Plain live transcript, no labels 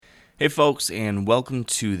Hey folks, and welcome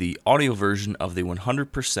to the audio version of the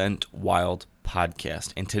 100% Wild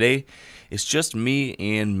podcast. And today it's just me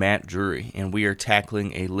and Matt Drury, and we are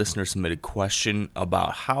tackling a listener-submitted question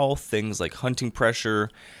about how things like hunting pressure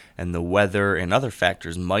and the weather and other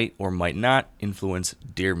factors might or might not influence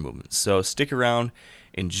deer movement. So stick around,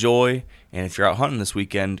 enjoy, and if you're out hunting this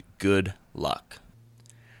weekend, good luck.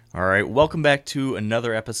 All right, welcome back to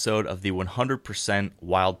another episode of the 100%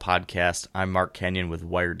 Wild podcast. I'm Mark Kenyon with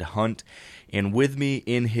Wired to Hunt, and with me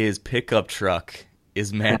in his pickup truck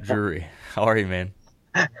is Matt Drury. How are you, man?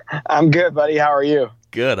 I'm good, buddy. How are you?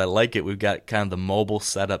 Good. I like it. We've got kind of the mobile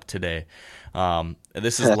setup today.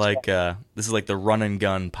 This is like the run and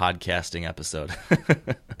gun podcasting episode.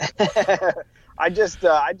 I just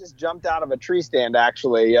jumped out of a tree stand,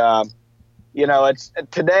 actually. It's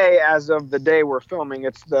today, as of the day we're filming,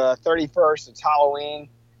 it's the 31st. It's Halloween,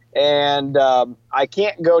 and I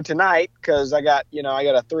can't go tonight because I got a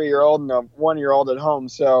 3-year-old and a 1-year-old at home.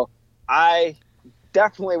 So I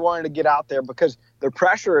definitely wanted to get out there because the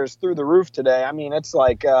pressure is through the roof today. I mean, it's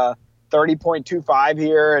like 30.25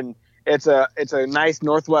 here, and it's a nice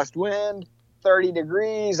northwest wind, 30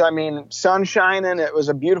 degrees. I mean, sun shining. It was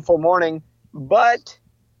a beautiful morning, but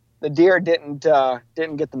the deer didn't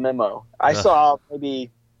get the memo. I saw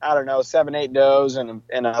maybe, 7-8 does and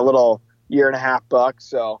a little 1.5 buck.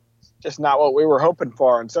 So just not what we were hoping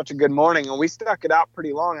for. And such a good morning, and we stuck it out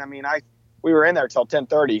pretty long. I mean, we were in there till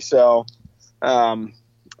 10:30. So,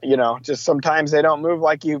 just sometimes they don't move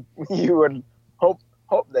like you would hope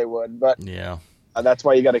they would. But Yeah, that's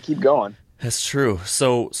why you got to keep going. that's true.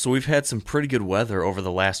 So we've had some pretty good weather over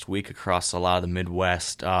the last week across a lot of the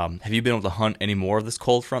Midwest. Have you been able to hunt any more of this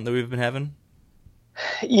cold front that we've been having?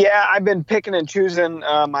 Yeah, I've been picking and choosing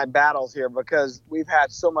my battles here because we've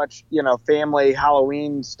had so much, family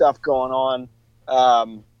Halloween stuff going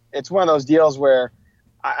on. It's one of those deals where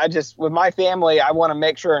I just, with my family, I want to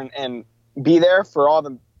make sure and be there for all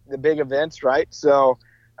the big events, right? So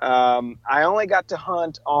I only got to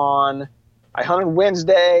I hunted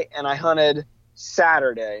Wednesday and I hunted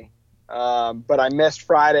Saturday, but I missed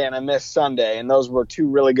Friday and I missed Sunday, and those were 2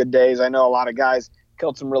 really good days. I know a lot of guys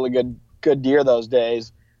killed some really good deer those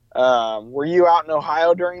days. Were you out in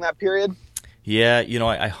Ohio during that period? Yeah,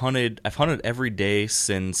 I've hunted every day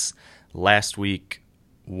since last week,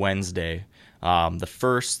 Wednesday. The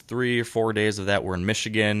first 3 or 4 days of that were in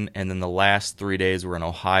Michigan, and then the last 3 days were in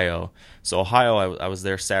Ohio. So Ohio, I was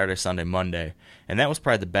there Saturday, Sunday, Monday, and that was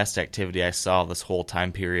probably the best activity I saw this whole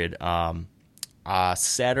time period.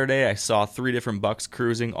 Saturday, I saw 3 different bucks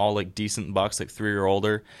cruising, all like decent bucks, like 3 or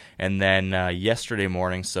older. And then yesterday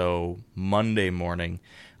morning, so Monday morning,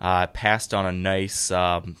 I passed on a nice 3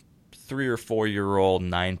 or 4-year-old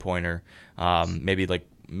 9-pointer,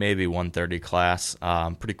 maybe 130 class,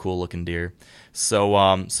 pretty cool looking deer.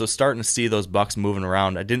 So starting to see those bucks moving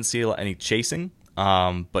around. I didn't see any chasing,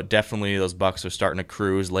 but definitely those bucks are starting to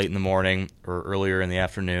cruise late in the morning or earlier in the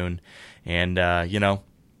afternoon, and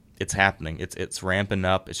it's happening. It's ramping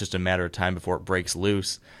up. It's just a matter of time before it breaks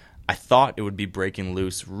loose. I thought it would be breaking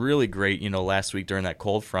loose really great, last week during that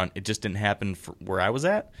cold front. It just didn't happen where I was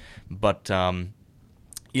at, but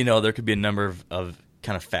there could be a number of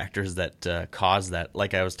kind of factors that cause that.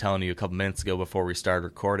 Like I was telling you a couple minutes ago before we started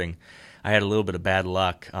recording, I had a little bit of bad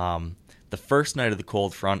luck. The first night of the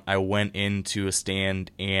cold front, I went into a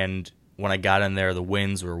stand, and when I got in there, the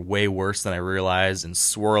winds were way worse than I realized and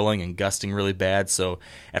swirling and gusting really bad. So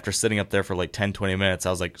after sitting up there for like 10, 20 minutes,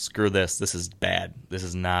 I was like, screw this. This is bad. This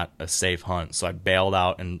is not a safe hunt. So I bailed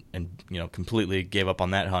out and completely gave up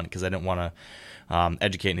on that hunt because I didn't want to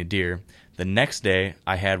educate any deer. The next day,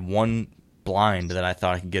 I had one blind that I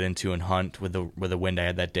thought I could get into and hunt with the wind I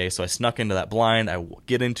had that day. So I snuck into that blind. I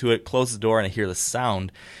get into it, close the door, and I hear the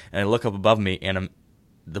sound. And I look up above me, and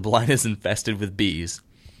the blind is infested with bees.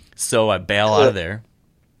 So I bail out of there.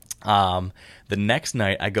 The next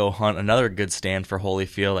night, I go hunt another good stand for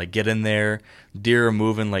Holyfield. I get in there. Deer are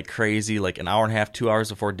moving like crazy, like an hour and a half, 2 hours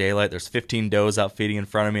before daylight. There's 15 does out feeding in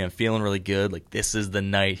front of me. I'm feeling really good. Like, this is the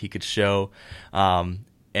night he could show.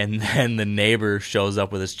 And then the neighbor shows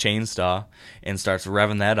up with his chainsaw and starts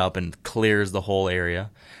revving that up and clears the whole area.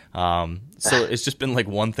 So it's just been like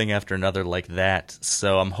one thing after another like that.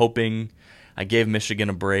 So I'm hoping I gave Michigan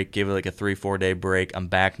a break, gave it like a 3-4 day break. I'm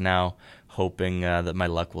back now, hoping that my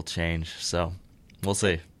luck will change. So we'll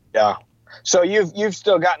see. Yeah. So you've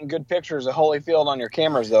still gotten good pictures of Holyfield on your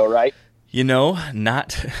cameras, though, right?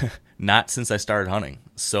 Not since I started hunting.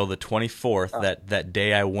 So the 24th, that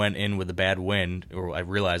day I went in with a bad wind, or I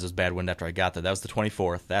realized it was bad wind after I got there. That was the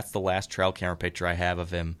 24th. That's the last trail camera picture I have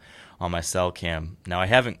of him on my cell cam. Now, I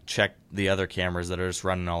haven't checked the other cameras that are just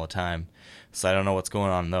running all the time, So I don't know what's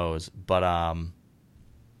going on in those. But I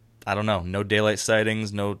don't know. No daylight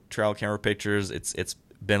sightings, no trail camera pictures. It's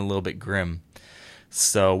been a little bit grim.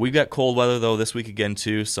 So we've got cold weather, though, this week again,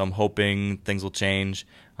 too, so I'm hoping things will change.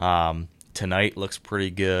 Tonight looks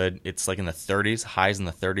pretty good. It's like in the 30s, highs in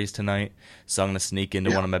the 30s tonight. So I'm going to sneak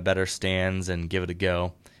into one of my better stands and give it a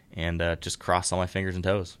go and just cross all my fingers and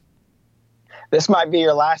toes. This might be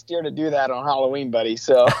your last year to do that on Halloween, buddy.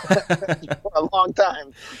 So for a long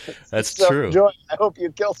time. That's so true. Enjoy. I hope you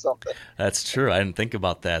kill something. That's true. I didn't think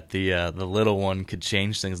about that. The little one could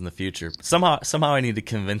change things in the future. Somehow I need to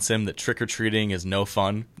convince him that trick or treating is no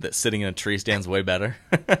fun. That sitting in a tree stand's way better.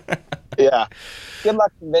 Yeah. Good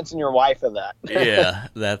luck convincing your wife of that. Yeah,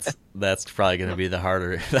 that's probably going to be the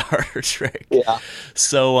harder trick. Yeah.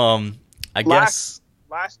 So I guess.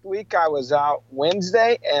 Last week I was out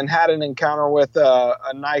Wednesday and had an encounter with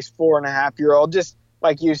a nice 4.5-year-old, just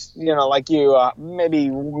like you, maybe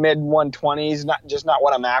mid 120s, not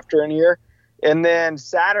what I'm after in here. And then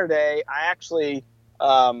Saturday I actually,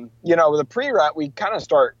 with a pre-rut, we kind of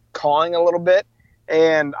start calling a little bit,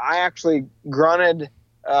 and I actually grunted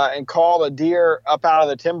and called a deer up out of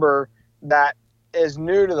the timber that is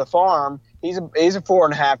new to the farm. He's a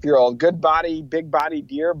 4.5-year-old, good body, big body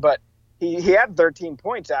deer, but He had 13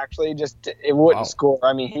 points, actually. Just it wouldn't score.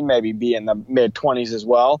 I mean, he maybe be in the mid-20s as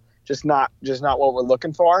well. Just not what we're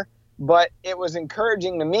looking for. But it was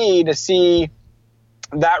encouraging to me to see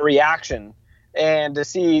that reaction and to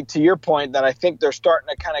see, to your point, that I think they're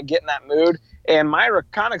starting to kind of get in that mood. And my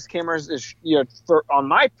Reconyx cameras is, on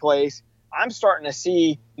my place, I'm starting to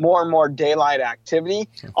see more and more daylight activity,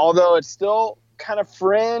 although it's still kind of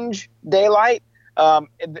fringe daylight.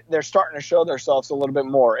 They're starting to show themselves a little bit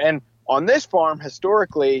more. And on this farm,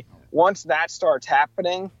 historically, once that starts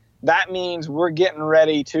happening, that means we're getting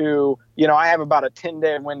ready to, I have about a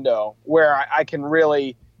 10-day window where I can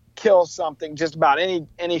really kill something, just about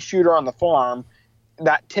any shooter on the farm.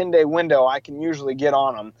 That 10-day window, I can usually get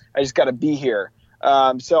on them. I just got to be here.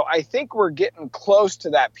 So I think we're getting close to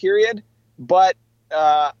that period, but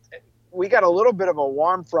we got a little bit of a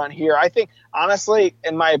warm front here. I think, honestly,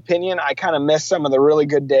 in my opinion, I kind of missed some of the really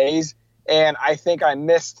good days, and I think I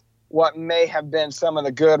missed what may have been some of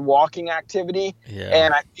the good walking activity. Yeah.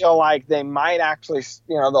 And I feel like they might actually,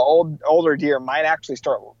 the older deer might actually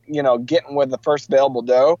start, getting with the first available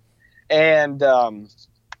doe. And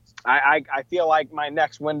I feel like my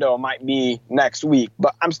next window might be next week,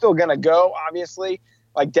 but I'm still going to go, obviously.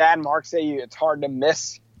 Like Dad and Mark say, it's hard to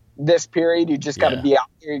miss this period. You just got to be out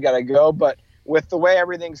here. You got to go. But with the way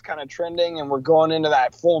everything's kind of trending and we're going into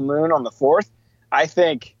that full moon on the 4th, I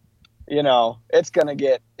think, it's gonna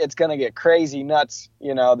get crazy nuts.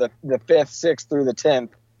 The 5th, 6th through the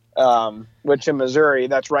 10th, which in Missouri,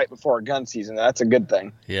 that's right before gun season. That's a good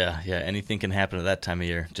thing. Yeah. Anything can happen at that time of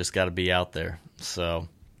year. Just got to be out there. So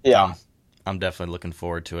yeah, I'm definitely looking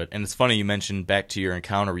forward to it. And it's funny you mentioned back to your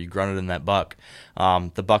encounter where you grunted in that buck.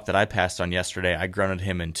 The buck that I passed on yesterday, I grunted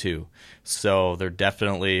him in too. So they're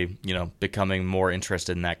definitely, becoming more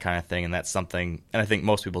interested in that kind of thing. And that's something, and I think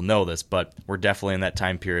most people know this, but we're definitely in that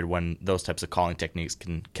time period when those types of calling techniques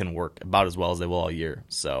can work about as well as they will all year.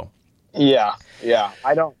 So yeah.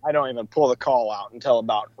 I don't even pull the call out until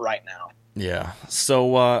about right now. Yeah.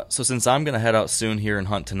 So since I'm gonna head out soon here and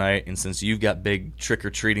hunt tonight, and since you've got big trick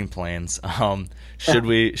or treating plans, should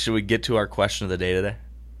we get to our question of the day today?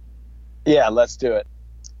 Yeah, let's do it.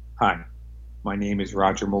 Hi, my name is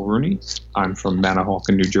Roger Mulrooney. I'm from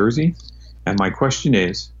Manahawkin, New Jersey, and my question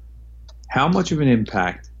is, how much of an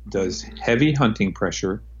impact does heavy hunting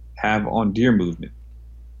pressure have on deer movement,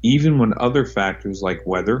 even when other factors like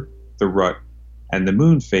weather, the rut, and the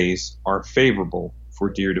moon phase are favorable for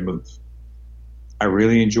deer to move? I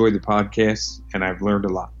really enjoyed the podcast, and I've learned a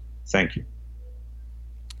lot. Thank you.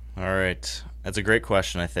 All right. That's a great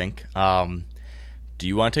question, I think. Do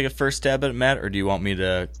you want to take a first stab at it, Matt, or do you want me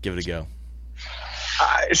to give it a go?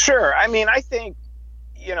 Sure. I mean, I think,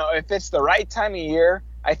 if it's the right time of year,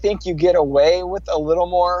 I think you get away with a little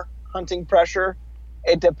more hunting pressure.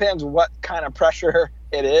 It depends what kind of pressure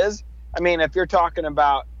it is. I mean, if you're talking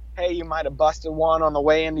about, hey, you might have busted one on the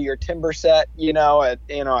way into your timber set, at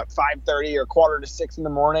 5:30 or 5:45 in the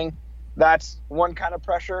morning. That's one kind of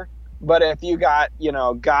pressure. But if you got,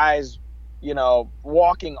 guys,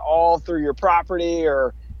 walking all through your property,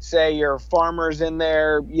 or say your farmers in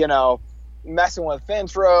there, messing with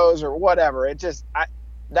fence rows or whatever,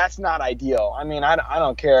 that's not ideal. I mean, I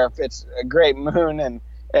don't care if it's a great moon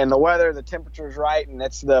and the weather, the temperature's right, and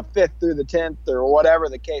it's the 5th through the 10th or whatever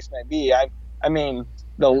the case may be. I mean,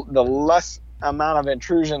 the less amount of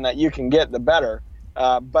intrusion that you can get, the better.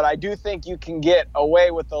 But I do think you can get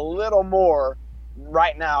away with a little more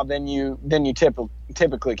right now than you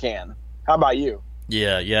typically can. How about you?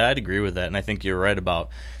 Yeah, I'd agree with that, and I think you're right about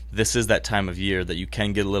this is that time of year that you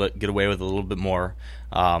can get away with a little bit more.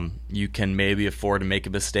 You can maybe afford to make a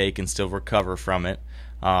mistake and still recover from it.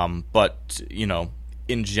 But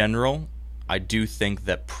in general, I do think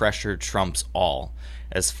that pressure trumps all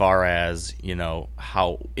as far as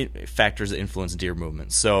how factors that influence deer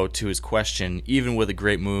movement. So to his question, even with a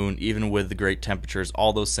great moon, even with the great temperatures,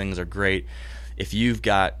 all those things are great. If you've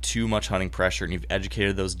got too much hunting pressure and you've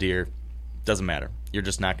educated those deer, doesn't matter. You're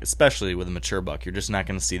just not, especially with a mature buck, you're just not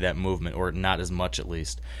going to see that movement, or not as much at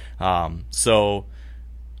least. So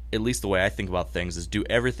at least the way I think about things is do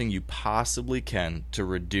everything you possibly can to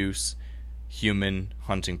reduce human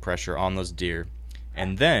hunting pressure on those deer,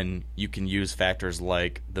 and then you can use factors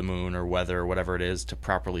like the moon or weather or whatever it is to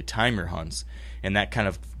properly time your hunts, and that kind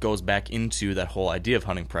of goes back into that whole idea of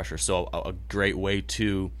hunting pressure. So a great way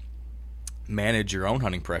to manage your own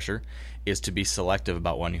hunting pressure is to be selective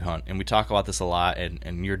about when you hunt. And we talk about this a lot,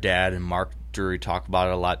 and your dad and Mark Drury talk about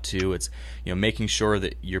it a lot too. It's making sure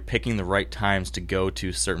that you're picking the right times to go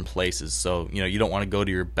to certain places. So you don't want to go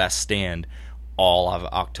to your best stand all of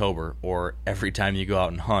October or every time you go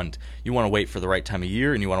out and hunt. You want to wait for the right time of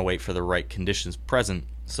year, and you want to wait for the right conditions present,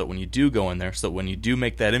 so when you do go in there, so when you do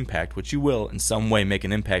make that impact, which you will in some way make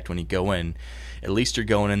an impact when you go in, at least you're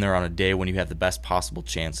going in there on a day when you have the best possible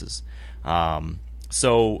chances.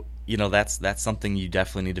 So that's something you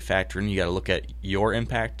definitely need to factor in. You got to look at your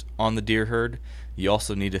impact on the deer herd. You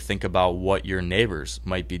also need to think about what your neighbors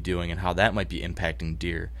might be doing and how that might be impacting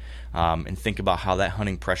deer, and think about how that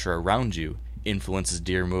hunting pressure around you influences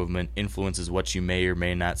deer movement, influences what you may or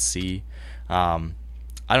may not see.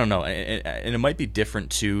 I don't know, and it might be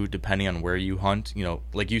different too depending on where you hunt.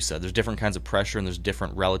 Like you said, there's different kinds of pressure and there's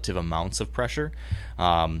different relative amounts of pressure.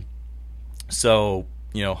 So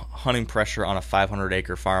hunting pressure on a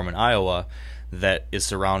 500-acre farm in Iowa that is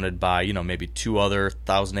surrounded by maybe two other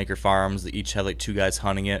 1,000-acre farms that each have like two guys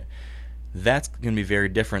hunting it, that's going to be very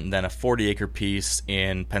different than a 40-acre piece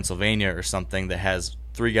in Pennsylvania or something that has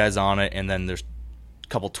 3 guys on it, and then there's a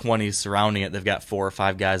couple 20s surrounding it. They've got 4 or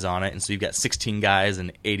 5 guys on it, and so you've got 16 guys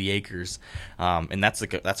and 80 acres, and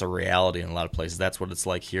that's a reality in a lot of places. That's what it's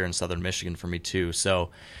like here in southern Michigan for me too. So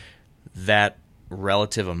that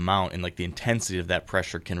relative amount and like the intensity of that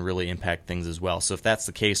pressure can really impact things as well. So if that's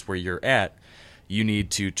the case where you're at, you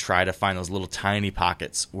need to try to find those little tiny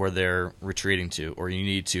pockets where they're retreating to, or you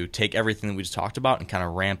need to take everything that we just talked about and kind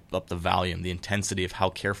of ramp up the volume, the intensity of how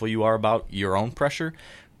careful you are about your own pressure,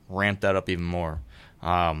 ramp that up even more.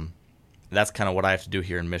 That's kind of what I have to do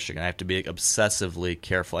here in Michigan. I have to be obsessively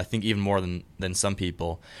careful. I think even more than some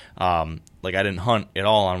people. Like I didn't hunt at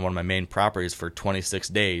all on one of my main properties for 26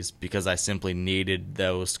 days because I simply needed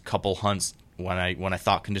those couple hunts when I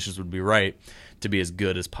thought conditions would be right to be as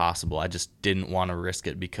good as possible. I just didn't want to risk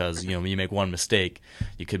it because when you make one mistake,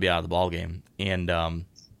 you could be out of the ball game. And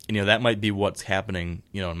that might be what's happening.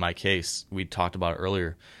 In my case, we talked about it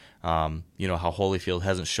earlier. How Holyfield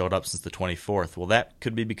hasn't showed up since the 24th. Well, that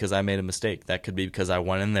could be because I made a mistake. That could be because I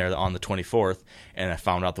went in there on the 24th and I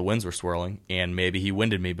found out the winds were swirling, and maybe he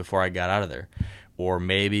winded me before I got out of there. Or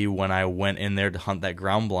maybe when I went in there to hunt that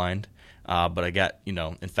ground blind, but I got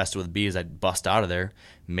infested with bees, I'd bust out of there.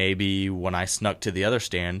 Maybe when I snuck to the other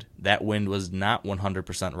stand, that wind was not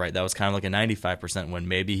 100% right. That was kind of like a 95% wind.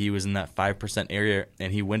 Maybe he was in that 5% area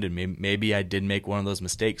and he winded me. Maybe I did make one of those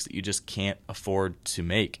mistakes that you just can't afford to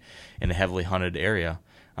make in a heavily hunted area.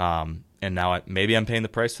 And now maybe I'm paying the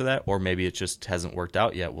price for that, or maybe it just hasn't worked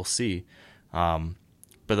out yet. We'll see. But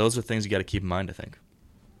those are things you got to keep in mind, I think.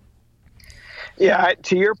 Yeah,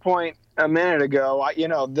 to your point a minute ago,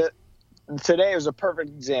 today is a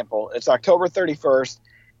perfect example. It's October 31st,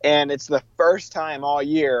 and it's the first time all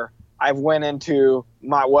year I've went into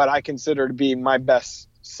what I consider to be my best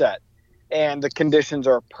set, and the conditions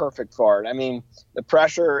are perfect for it. I mean, the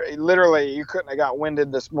pressure, literally, you couldn't have got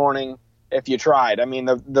winded this morning if you tried. I mean,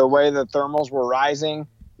 the way the thermals were rising,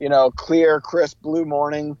 clear, crisp, blue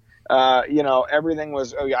morning. Everything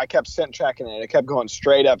was. I kept scent checking it. It kept going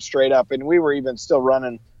straight up, and we were even still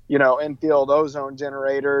running, infield ozone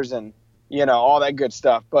generators and all that good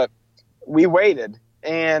stuff. But we waited,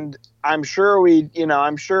 and I'm sure we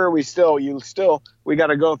got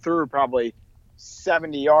to go through probably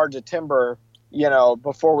 70 yards of timber,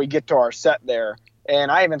 before we get to our set there. And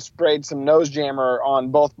I even sprayed some nose jammer on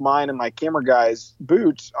both mine and my camera guys'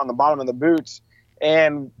 boots, on the bottom of the boots.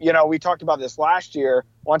 And, we talked about this last year.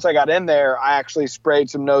 Once I got in there, I actually sprayed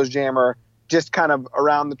some nose jammer just kind of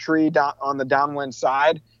around the tree on the downwind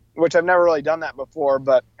side, which I've never really done that before,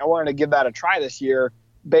 but I wanted to give that a try this year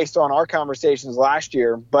based on our conversations last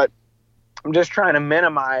year. But I'm just trying to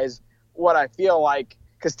minimize what I feel like,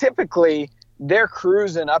 because typically they're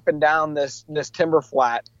cruising up and down this timber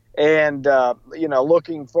flat and,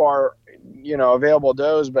 looking for, available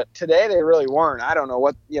does. But today they really weren't. I don't know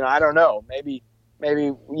what, I don't know. Maybe,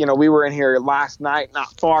 we were in here last night,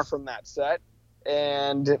 not far from that set.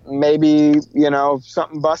 And maybe,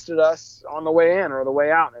 something busted us on the way in or the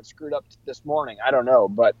way out and it screwed up this morning. I don't know.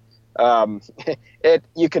 But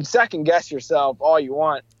you can second guess yourself all you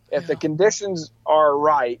want. If the conditions are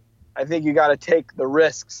right, I think you got to take the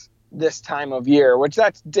risks this time of year, which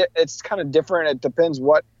it's kind of different. It depends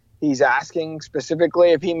what he's asking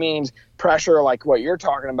specifically. If he means pressure like what you're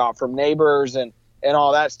talking about from neighbors and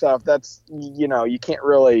all that stuff, that's, you can't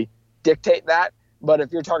really dictate that. But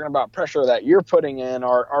if you're talking about pressure that you're putting in,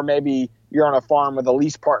 or maybe you're on a farm with a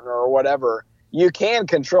lease partner or whatever, you can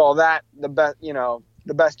control that the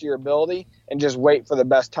best of your ability and just wait for the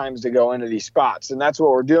best times to go into these spots. And that's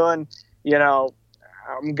what we're doing.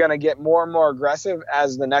 I'm going to get more and more aggressive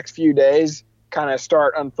as the next few days kind of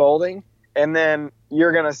start unfolding. And then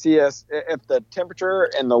you're going to see us, if the temperature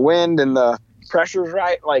and the wind and the pressure's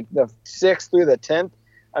right, like the 6th through the 10th,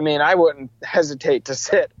 I mean, I wouldn't hesitate to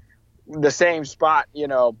sit the same spot,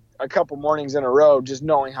 a couple mornings in a row, just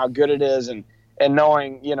knowing how good it is and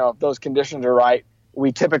knowing, if those conditions are right,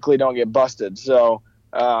 we typically don't get busted. So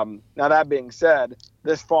now that being said,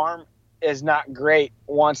 this farm is not great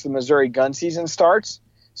once the Missouri gun season starts.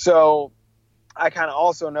 So I kind of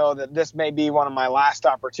also know that this may be one of my last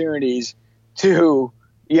opportunities to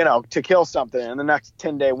kill something in the next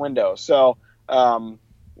 10-day window. So,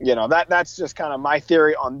 that's just kind of my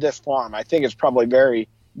theory on this farm. I think it's probably very,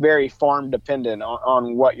 very farm dependent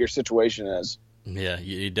on what your situation is. Yeah,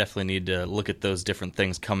 you definitely need to look at those different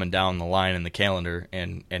things coming down the line in the calendar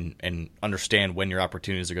and understand when your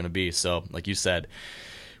opportunities are going to be. So, like you said,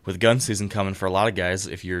 with gun season coming for a lot of guys,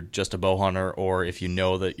 if you're just a bow hunter or if you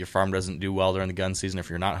know that your farm doesn't do well during the gun season, if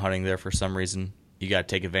you're not hunting there for some reason, you got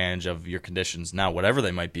to take advantage of your conditions now, whatever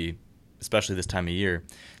they might be, especially this time of year,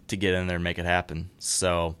 to get in there and make it happen.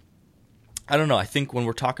 So, I don't know. I think when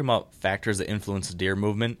we're talking about factors that influence deer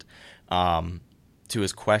movement, to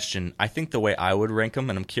his question, I think the way I would rank them,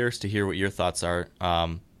 and I'm curious to hear what your thoughts are,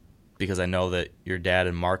 because I know that your dad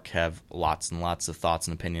and Mark have lots and lots of thoughts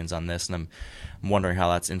and opinions on this, and I'm wondering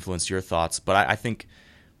how that's influenced your thoughts. But I think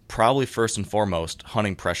probably first and foremost,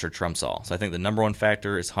 hunting pressure trumps all. So I think the number one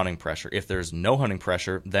factor is hunting pressure. If there's no hunting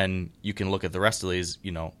pressure, then you can look at the rest of these,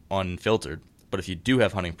 unfiltered. But if you do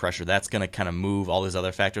have hunting pressure, that's going to kind of move all these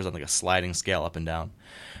other factors on like a sliding scale up and down.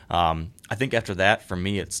 I think after that, for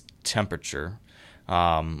me, it's temperature,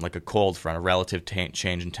 like a cold front, a relative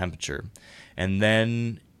change in temperature. And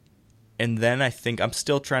then I think I'm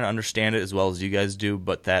still trying to understand it as well as you guys do,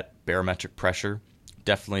 but that barometric pressure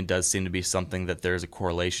definitely does seem to be something that there's a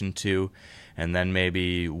correlation to. And then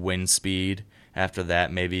maybe wind speed after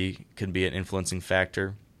that maybe could be an influencing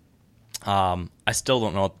factor. I still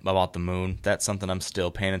don't know about the moon. That's something I'm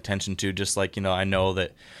still paying attention to, just like, I know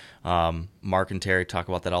that Mark and Terry talk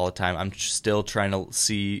about that all the time. I'm still trying to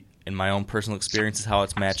see in my own personal experiences how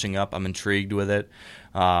it's matching up. I'm intrigued with it.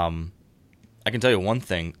 I can tell you one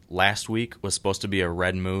thing. Last week was supposed to be a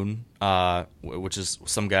red moon, which is,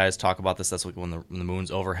 some guys talk about this. That's like when the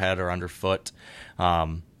moon's overhead or underfoot.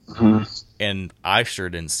 And I sure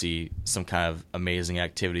didn't see some kind of amazing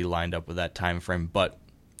activity lined up with that time frame. But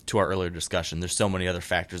to our earlier discussion, there's so many other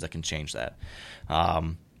factors that can change that.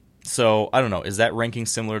 So I don't know. Is that ranking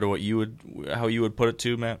similar to how you would put it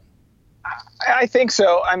too, Matt? I think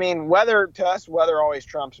so. I mean, weather always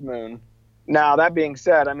trumps moon. Now, that being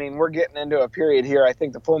said, I mean, we're getting into a period here. I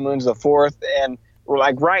think the full moon's the 4th, and we're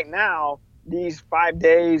like right now, these 5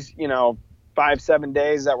 days, 5-7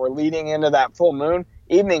 days that we're leading into that full moon,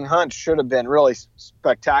 evening hunts should have been really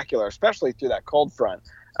spectacular, especially through that cold front.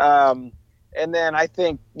 And then I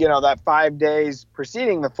think, that 5 days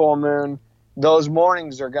preceding the full moon, those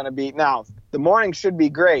mornings are going to be, now the morning should be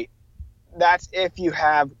great. That's if you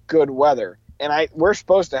have good weather. And we're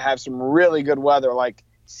supposed to have some really good weather, like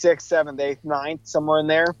 6th, 7th, 8th, 9th, somewhere in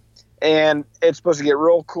there. And it's supposed to get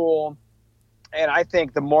real cool. And I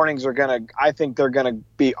think the mornings they're going to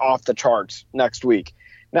be off the charts next week.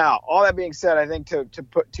 Now, all that being said, I think to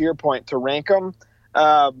put to your point, to rank them,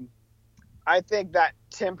 I think that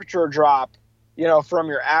temperature drop, from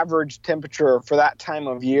your average temperature for that time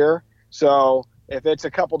of year. So if it's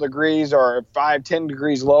a couple degrees or 5-10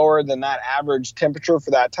 degrees lower than that average temperature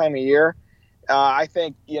for that time of year, I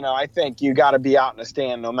think you got to be out in a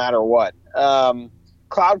stand no matter what.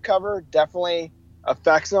 Cloud cover definitely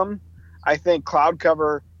affects them. I think cloud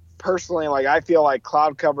cover personally, like, I feel like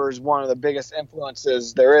cloud cover is one of the biggest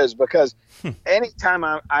influences there is, because anytime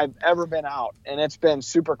I've ever been out and it's been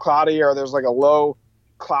super cloudy or there's like a low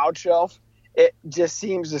cloud shelf, it just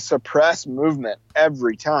seems to suppress movement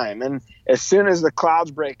every time. And as soon as the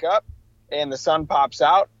clouds break up and the sun pops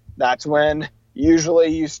out, that's when usually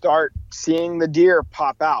you start seeing the deer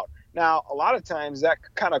pop out. Now, a lot of times that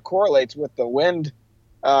kind of correlates with the wind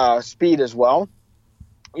speed as well.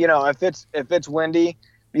 You know, if it's windy,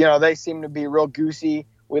 you know, they seem to be real goosey.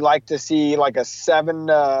 We like to see like a 7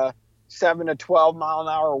 to 12 mile an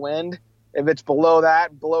hour wind. If it's below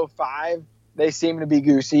that, below 5, they seem to be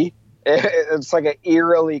goosey. It's like an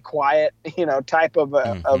eerily quiet, you know, type of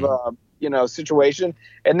a you know, situation.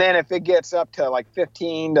 And then if it gets up to like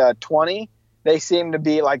 15 to 20, they seem to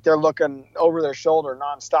be like they're looking over their shoulder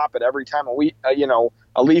nonstop at every time a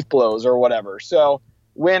leaf blows or whatever. So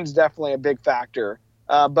wind's definitely a big factor.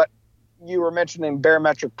 But you were mentioning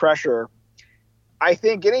barometric pressure. I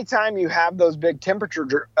think anytime you have those big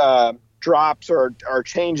temperature drops or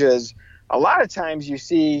changes, a lot of times you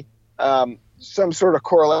see some sort of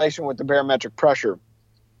correlation with the barometric pressure.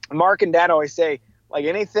 Mark and Dad always say, like,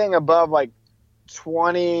 anything above like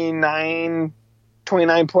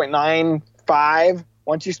 29.95,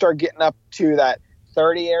 once you start getting up to that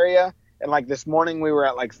 30 area, and like this morning we were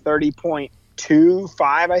at like 30.25,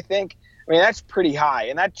 I think. I mean, that's pretty high,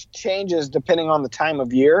 and that changes depending on the time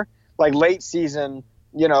of year. Like late season,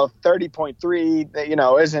 you know, 30.3, you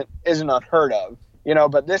know, isn't unheard of, you know,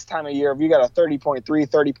 but this time of year, if you got a 30.3,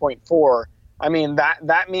 30.4, I mean,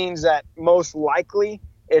 that means that most likely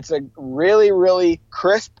it's a really, really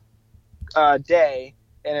crisp day,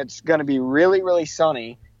 and it's going to be really, really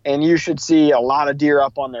sunny, and you should see a lot of deer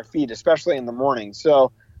up on their feet, especially in the morning.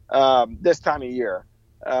 So this time of year.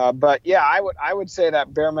 But yeah, I would say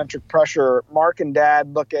that barometric pressure, Mark and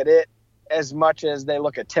Dad look at it as much as they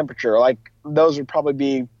look at temperature. Like those would probably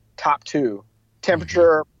be top 2: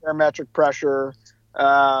 temperature, barometric pressure,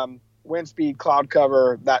 wind speed, cloud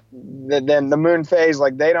cover. Then the moon phase,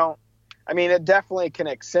 like they don't. I mean, it definitely can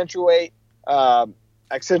accentuate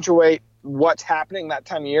what's happening that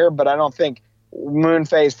time of year, but I don't think moon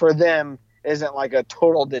phase for them isn't like a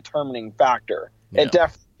total determining factor. Yeah. It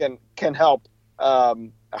definitely can help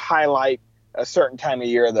highlight a certain time of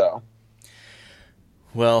year, though.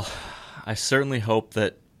 Well, I certainly hope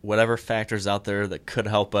that whatever factors out there that could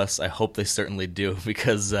help us, I hope they certainly do,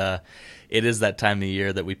 because it is that time of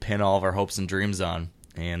year that we pin all of our hopes and dreams on.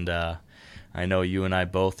 And I know you and I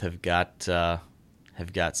both have got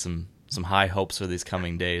some high hopes for these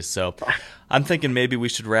coming days. So I'm thinking maybe we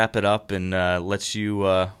should wrap it up and let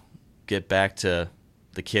you get back to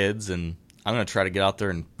the kids, and I'm going to try to get out there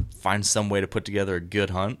and find some way to put together a good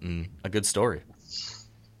hunt and a good story.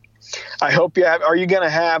 I hope you have. Are you going to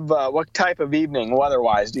have what type of evening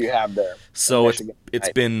weather-wise do you have there? So it's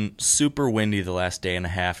been super windy the last day and a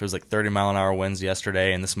half. It was like 30-mile-an-hour winds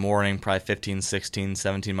yesterday, and this morning probably 15, 16,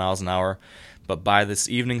 17 miles an hour. But by this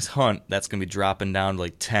evening's hunt, that's going to be dropping down to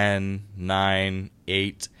like 10, 9,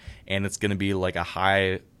 8, and it's going to be like a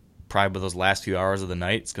high probably with those last few hours of the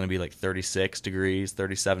night. It's going to be like 36 degrees,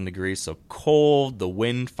 37 degrees, so cold, the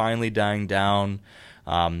wind finally dying down.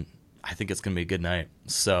 I think it's going to be a good night.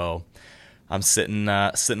 So I'm sitting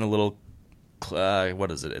a little,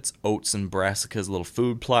 what is it? It's oats and brassicas, a little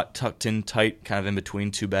food plot tucked in tight, kind of in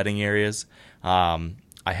between two bedding areas. I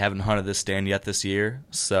haven't hunted this stand yet this year,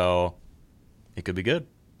 so it could be good.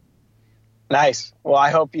 Nice. Well,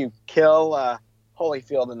 I hope you kill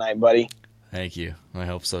Holyfield tonight, buddy. Thank you. I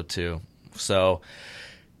hope so, too. So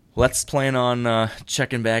let's plan on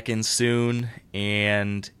checking back in soon,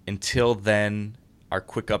 and until then, our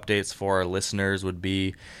quick updates for our listeners would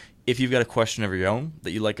be, if you've got a question of your own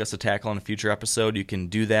that you'd like us to tackle on a future episode, you can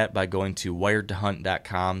do that by going to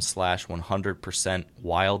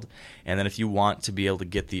wiredtohunt.com/100%wild. And then if you want to be able to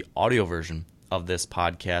get the audio version of this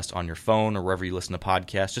podcast on your phone or wherever you listen to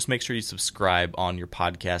podcasts, just make sure you subscribe on your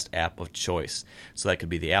podcast app of choice. So that could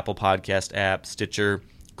be the Apple Podcast app, Stitcher,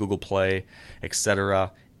 Google Play,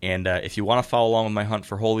 etc. And if you want to follow along with my hunt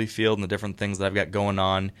for Holyfield and the different things that I've got going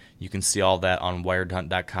on, you can see all that on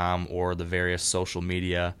wiredhunt.com or the various social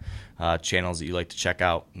media channels that you like to check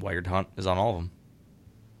out. Wired Hunt is on all of them.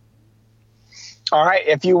 All right.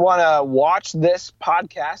 If you want to watch this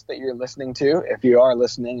podcast that you're listening to, if you are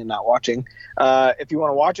listening and not watching, if you want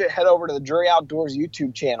to watch it, head over to the Drury Outdoors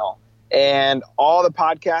YouTube channel. And all the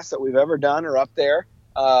podcasts that we've ever done are up there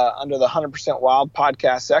under the 100% Wild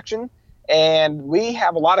podcast section. And we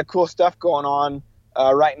have a lot of cool stuff going on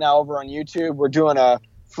right now over on YouTube. We're doing a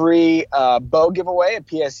free bow giveaway at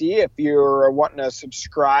PSE. If you're wanting to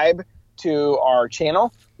subscribe to our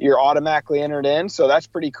channel, you're automatically entered in. So that's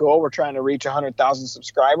pretty cool. We're trying to reach 100,000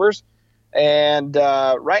 subscribers. And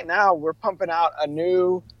right now we're pumping out a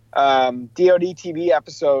new DoD TV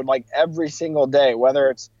episode like every single day, whether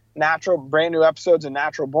it's brand new episodes of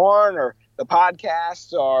Natural Born or the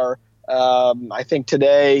podcasts, or I think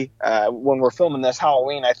today when we're filming this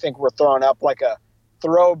Halloween, I think we're throwing up like a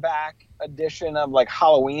throwback edition of like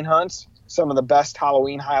Halloween hunts, some of the best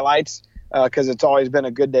Halloween highlights, because it's always been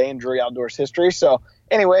a good day in Drury Outdoors history. So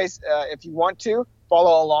anyways, if you want to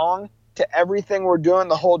follow along to everything we're doing,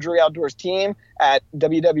 the whole Drury Outdoors team, at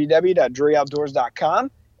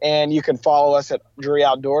www.druryoutdoors.com, and you can follow us at Drury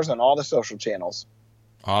Outdoors on all the social channels.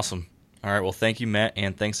 Awesome. All right. Well, thank you, Matt,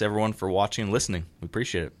 and thanks everyone for watching and listening. We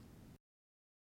appreciate it.